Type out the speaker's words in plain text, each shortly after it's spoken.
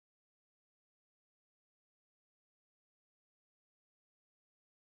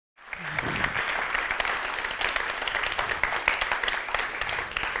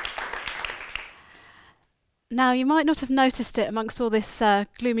Now, you might not have noticed it amongst all this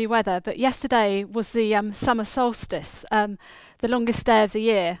gloomy weather, but yesterday was the summer solstice, the longest day of the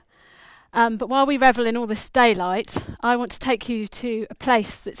year. But while we revel in all this daylight, I want to take you to a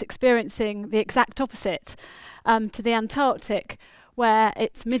place that's experiencing the exact opposite, to the Antarctic, where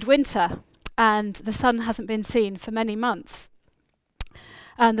it's midwinter and the sun hasn't been seen for many months.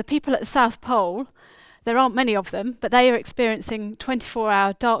 And the people at the South Pole, there aren't many of them, but they are experiencing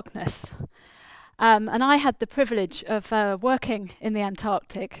 24-hour darkness. And I had the privilege of working in the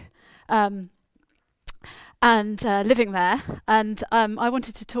Antarctic and living there. And I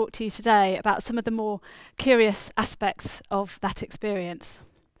wanted to talk to you today about some of the more curious aspects of that experience.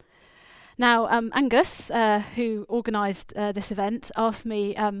 Now, Angus, who organised this event, asked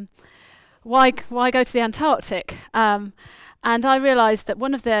me, why go to the Antarctic? And I realised that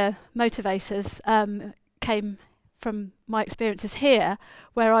one of the motivators came from my experiences here,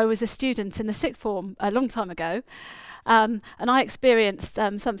 where I was a student in the sixth form a long time ago, and I experienced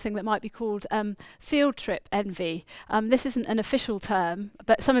something that might be called field trip envy. This isn't an official term,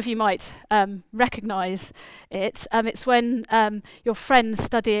 but some of you might recognise it. It's when your friends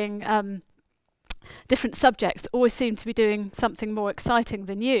studying different subjects always seem to be doing something more exciting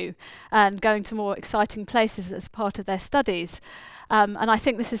than you and going to more exciting places as part of their studies. And I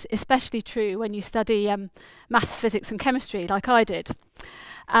think this is especially true when you study maths, physics and chemistry like I did.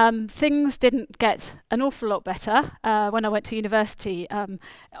 Things didn't get an awful lot better when I went to university on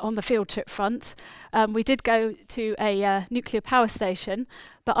the field trip front. We did go to a nuclear power station,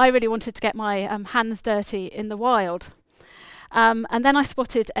 but I really wanted to get my hands dirty in the wild. And then I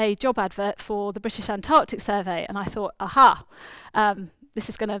spotted a job advert for the British Antarctic Survey, and I thought, aha, this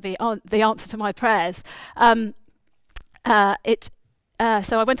is going to be the answer to my prayers. So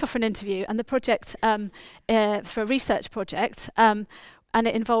I went off for an interview, and the project for a research project, and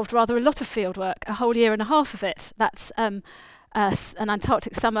it involved rather a lot of field work, a whole year and a half of it. That's an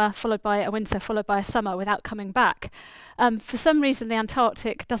Antarctic summer followed by a winter followed by a summer without coming back. For some reason, the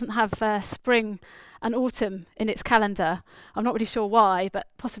Antarctic doesn't have spring and autumn in its calendar. I'm not really sure why, but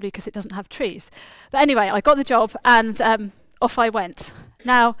possibly because it doesn't have trees. But anyway, I got the job and off I went.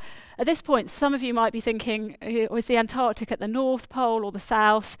 Now, at this point, some of you might be thinking, is the Antarctic at the North Pole or the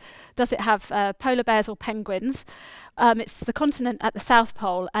South? Does it have polar bears or penguins? It's the continent at the South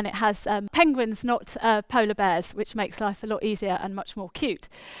Pole, and it has penguins, not polar bears, which makes life a lot easier and much more cute.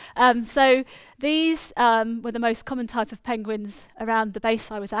 So these were the most common type of penguins around the base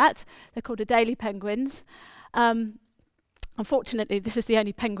I was at. They're called Adelie penguins. Unfortunately, this is the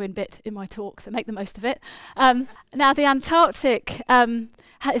only penguin bit in my talk, so make the most of it. Now, the Antarctic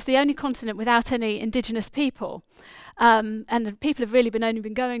is the only continent without any indigenous people. And the people have really only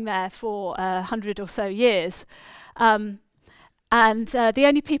been going there for 100 or so years. And the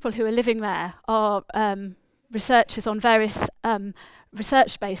only people who are living there are researchers on various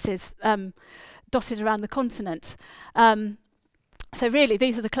research bases dotted around the continent. So really,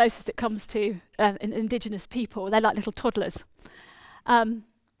 these are the closest it comes to indigenous people. They're like little toddlers. I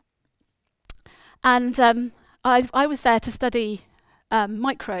was there to study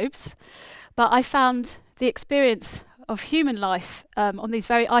microbes, but I found the experience of human life on these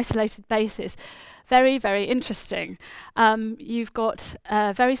very isolated bases very, very interesting. You've got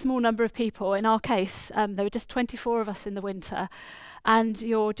a very small number of people. In our case, there were just 24 of us in the winter, and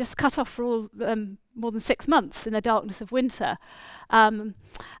you're just cut off for all more than 6 months in the darkness of winter. And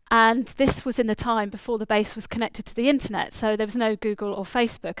this was in the time before the base was connected to the internet, so there was no Google or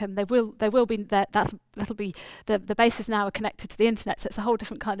Facebook, and there will be that'll be the bases now are connected to the internet, so it's a whole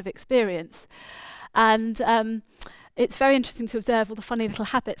different kind of experience. And it's very interesting to observe all the funny little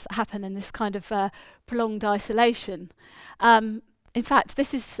habits that happen in this kind of prolonged isolation. In fact,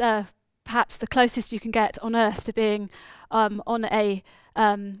 this is perhaps the closest you can get on Earth to being on a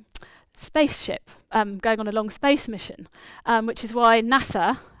spaceship, going on a long space mission, which is why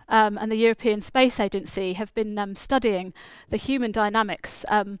NASA and the European Space Agency have been studying the human dynamics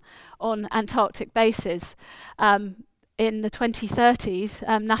on Antarctic bases. In the 2030s,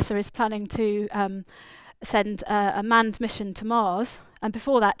 NASA is planning to send a manned mission to Mars, and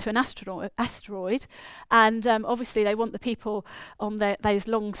before that to an asteroid. And obviously they want the people on those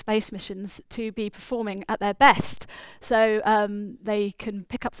long space missions to be performing at their best. So they can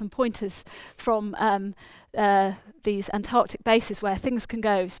pick up some pointers from these Antarctic bases where things can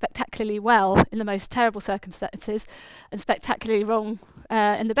go spectacularly well in the most terrible circumstances and spectacularly wrong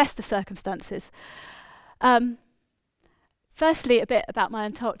in the best of circumstances. Firstly, a bit about my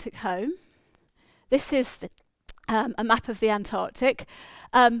Antarctic home. This is a map of the Antarctic.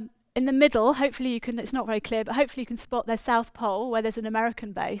 in the middle, hopefully you can, it's not very clear, but hopefully you can spot their South Pole, where there's an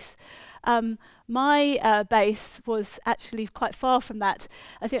American base. My base was actually quite far from that.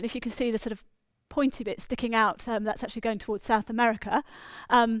 I don't know if you can see the sort of pointy bit sticking out, that's actually going towards South America.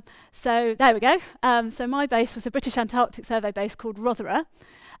 So there we go. So my base was a British Antarctic Survey base called Rothera,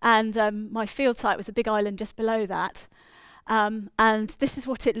 and my field site was a big island just below that. And this is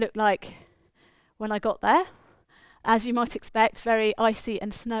what it looked like when I got there. As you might expect, very icy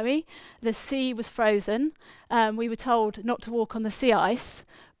and snowy. The sea was frozen. We were told not to walk on the sea ice,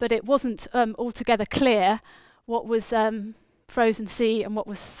 but it wasn't altogether clear what was frozen sea and what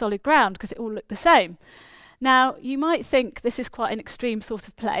was solid ground, because it all looked the same. Now, you might think this is quite an extreme sort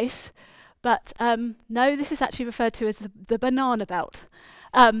of place, but no, this is actually referred to as the banana belt.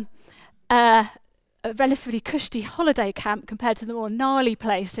 A relatively cushy holiday camp compared to the more gnarly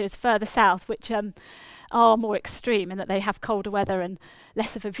places further south, which are more extreme in that they have colder weather and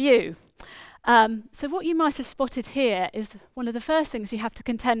less of a view. So what you might have spotted here is one of the first things you have to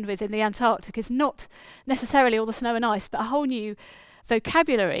contend with in the Antarctic is not necessarily all the snow and ice, but a whole new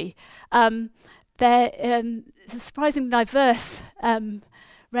vocabulary. There's a surprisingly diverse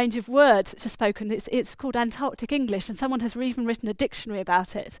range of words which are spoken. It's called Antarctic English, and someone has even written a dictionary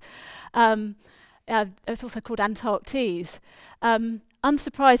about it. It's also called Antarctese.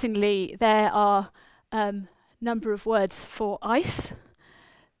 Unsurprisingly, there are number of words for ice.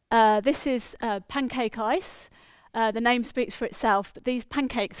 This is pancake ice. The name speaks for itself, but these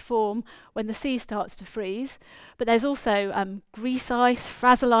pancakes form when the sea starts to freeze. But there's also grease ice,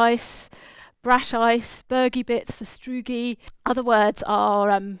 frazzle ice, brash ice, bergy bits, astrugi. Other words are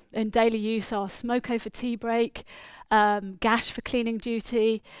in daily use are smoko for tea break, gash for cleaning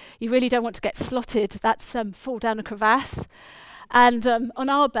duty. You really don't want to get slotted. That's fall down a crevasse. And on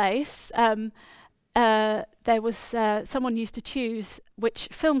our base, there was someone used to choose which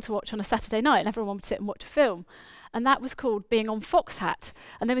film to watch on a Saturday night, and everyone would sit and watch a film. And that was called being on Foxhat.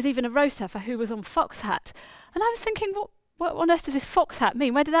 And there was even a rota for who was on Foxhat. And I was thinking, what on earth does this Foxhat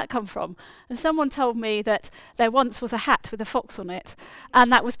mean? Where did that come from? And someone told me that there once was a hat with a fox on it,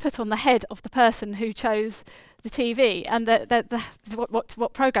 and that was put on the head of the person who chose the TV and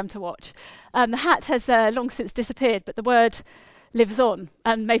what programme to watch. The hat has long since disappeared, but the word lives on,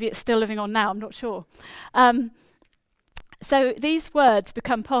 and maybe it's still living on now, I'm not sure. So these words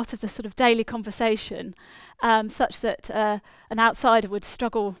become part of the sort of daily conversation, such that an outsider would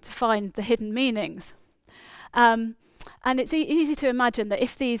struggle to find the hidden meanings. And it's easy to imagine that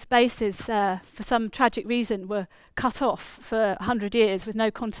if these bases, for some tragic reason, were cut off for 100 years with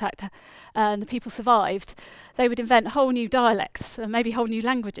no contact, and the people survived, they would invent whole new dialects, and maybe whole new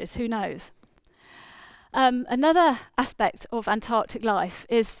languages, who knows. Another aspect of Antarctic life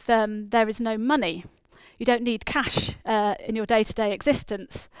is there is no money. You don't need cash in your day-to-day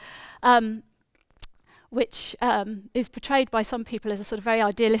existence, which is portrayed by some people as a sort of very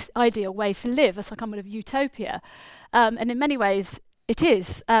ideal way to live, as a kind of utopia. And in many ways, it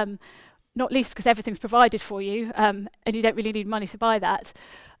is, not least because everything's provided for you, and you don't really need money to buy that.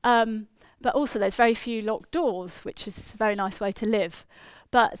 But also, there's very few locked doors, which is a very nice way to live.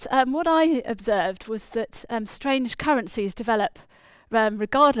 But what I observed was that strange currencies develop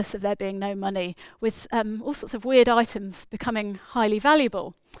regardless of there being no money, with all sorts of weird items becoming highly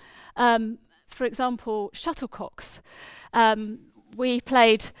valuable. For example, shuttlecocks. We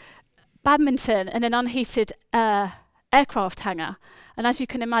played badminton in an unheated aircraft hangar, and as you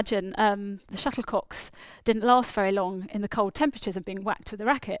can imagine, the shuttlecocks didn't last very long in the cold temperatures of being whacked with a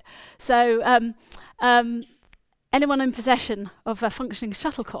racket. So anyone in possession of a functioning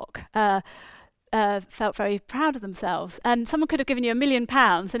shuttlecock felt very proud of themselves, and someone could have given you £1 million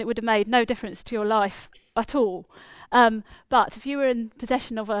and it would have made no difference to your life at all. But if you were in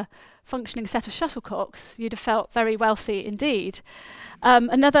possession of a functioning set of shuttlecocks, you'd have felt very wealthy indeed.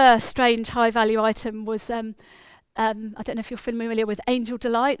 Another strange high-value item was, I don't know if you're familiar with Angel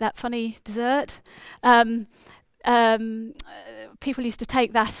Delight, that funny dessert. People used to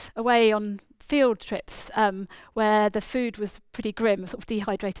take that away on field trips where the food was pretty grim, sort of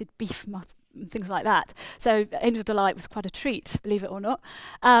dehydrated beef and things like that. So Angel Delight was quite a treat, believe it or not.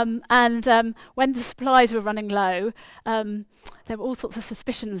 And when the supplies were running low, there were all sorts of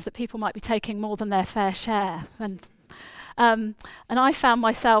suspicions that people might be taking more than their fair share. And I found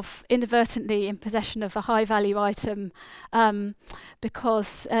myself inadvertently in possession of a high-value item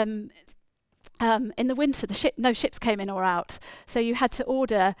because in the winter, no ships came in or out, so you had to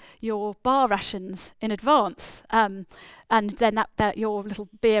order your bar rations in advance, and then that your little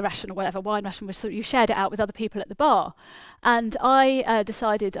beer ration or whatever, wine ration, was, so you shared it out with other people at the bar. And I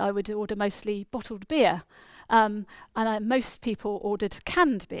decided I would order mostly bottled beer, and most people ordered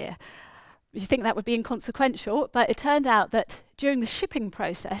canned beer. You think that would be inconsequential, but it turned out that during the shipping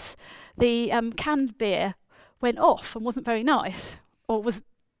process, the canned beer went off and wasn't very nice, or was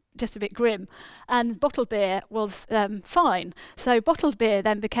just a bit grim, and bottled beer was fine. So bottled beer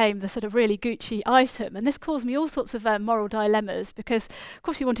then became the sort of really Gucci item, and this caused me all sorts of moral dilemmas, because of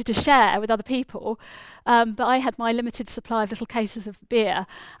course you wanted to share with other people, but I had my limited supply of little cases of beer,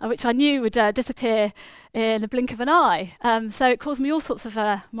 which I knew would disappear in the blink of an eye. So it caused me all sorts of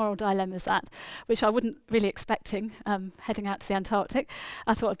moral dilemmas, which I wasn't really expecting heading out to the Antarctic.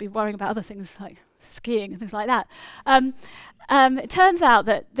 I thought I'd be worrying about other things like skiing and things like that. It turns out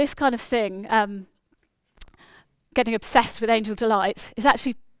that this kind of thing, getting obsessed with Angel Delight, is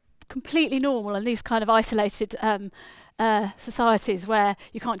actually completely normal in these kind of isolated societies where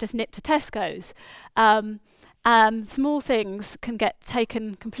you can't just nip to Tesco's. Small things can get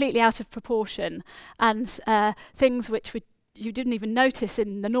taken completely out of proportion, and things which you didn't even notice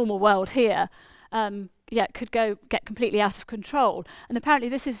in the normal world here could get completely out of control. And apparently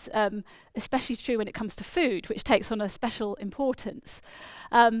this is especially true when it comes to food, which takes on a special importance.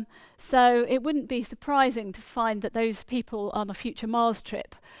 So it wouldn't be surprising to find that those people on a future Mars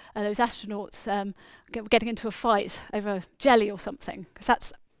trip, those astronauts, getting into a fight over jelly or something, because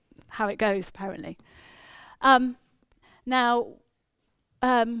that's how it goes, apparently. Now,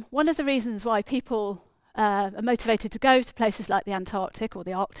 one of the reasons why people are motivated to go to places like the Antarctic or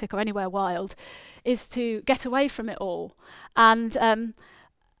the Arctic or anywhere wild is to get away from it all. And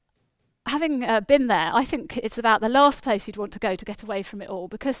having been there, I think it's about the last place you'd want to go to get away from it all,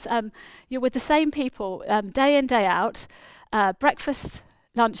 because you're with the same people day in, day out, breakfast,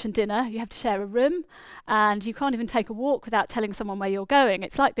 lunch and dinner. You have to share a room, and you can't even take a walk without telling someone where you're going.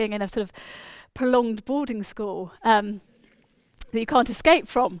 It's like being in a sort of prolonged boarding school that you can't escape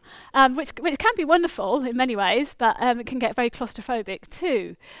from, which can be wonderful in many ways, but it can get very claustrophobic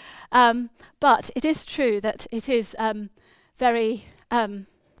too. But it is true that it is very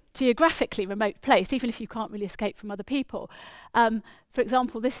geographically remote place, even if you can't really escape from other people. For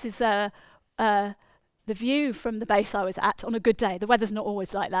example, this is the view from the base I was at on a good day. The weather's not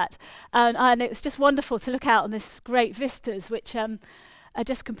always like that. And it was just wonderful to look out on this great vistas, which are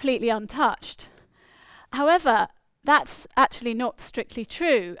just completely untouched. However, that's actually not strictly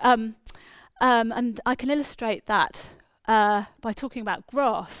true. And I can illustrate that by talking about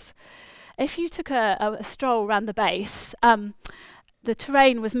grass. If you took a stroll around the base, the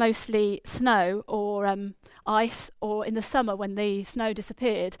terrain was mostly snow or ice, or in the summer when the snow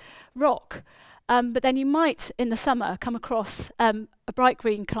disappeared, rock. But then you might, in the summer, come across a bright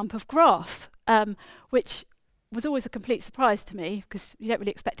green clump of grass, which was always a complete surprise to me, because you don't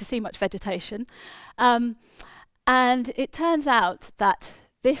really expect to see much vegetation. And it turns out that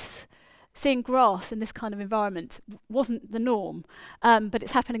seeing grass in this kind of environment wasn't the norm, but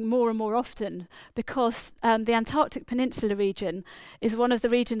it's happening more and more often, because the Antarctic Peninsula region is one of the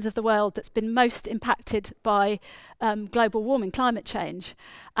regions of the world that's been most impacted by global warming, climate change.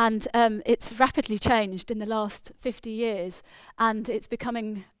 And it's rapidly changed in the last 50 years, and it's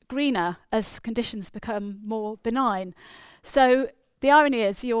becoming greener as conditions become more benign. So the irony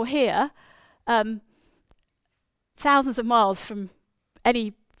is you're here, thousands of miles from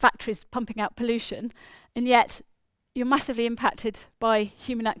any factories pumping out pollution, and yet you're massively impacted by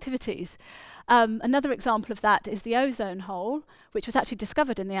human activities. Another example of that is the ozone hole, which was actually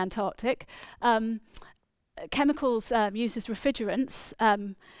discovered in the Antarctic. Chemicals used as refrigerants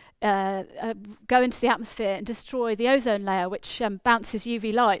go into the atmosphere and destroy the ozone layer, which bounces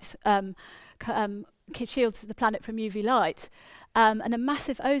UV light, shields the planet from UV light. And a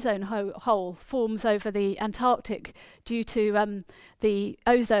massive ozone hole forms over the Antarctic due to the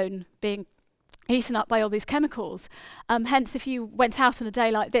ozone being eaten up by all these chemicals. Hence, if you went out on a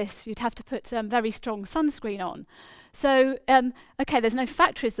day like this, you'd have to put very strong sunscreen on. So, okay, there's no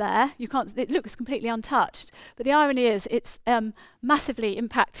factories there. It looks completely untouched. But the irony is it's massively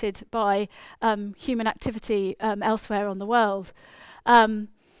impacted by human activity elsewhere on the world.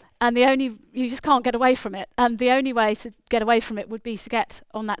 And you just can't get away from it. And the only way to get away from it would be to get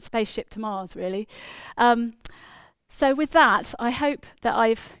on that spaceship to Mars, really. So with that, I hope that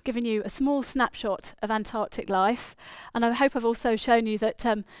I've given you a small snapshot of Antarctic life. And I hope I've also shown you that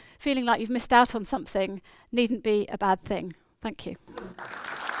feeling like you've missed out on something needn't be a bad thing. Thank you.